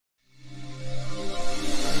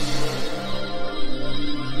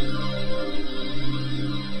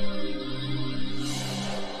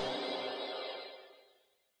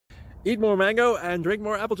Eat more mango and drink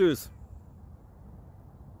more apple juice.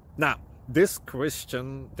 Now, this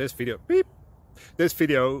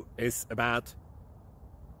video is about...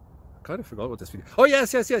 I kind of forgot what this video... Oh,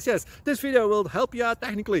 yes. This video will help you out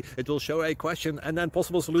technically. It will show a question and then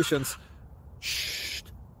possible solutions. Shh.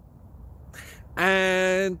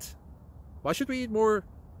 And why should we eat more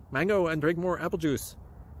mango and drink more apple juice?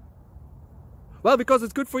 Well, because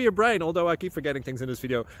it's good for your brain, although I keep forgetting things in this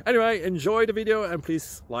video. Anyway, enjoy the video and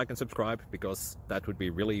please like and subscribe, because that would be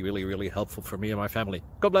really helpful for me and my family.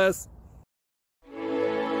 God bless!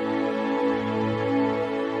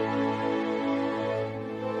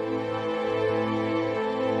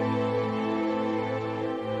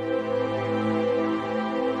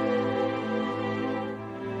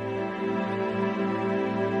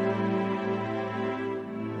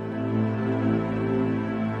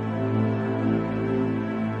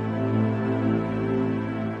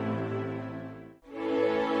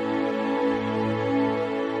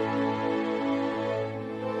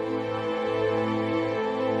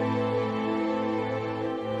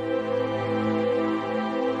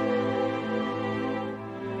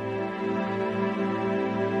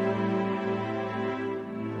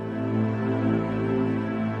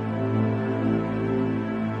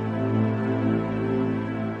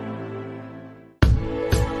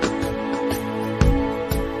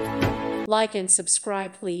 Like and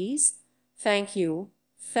subscribe, please. Thank you.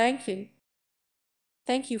 Thank you.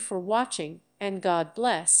 Thank you for watching, and God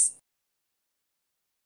bless.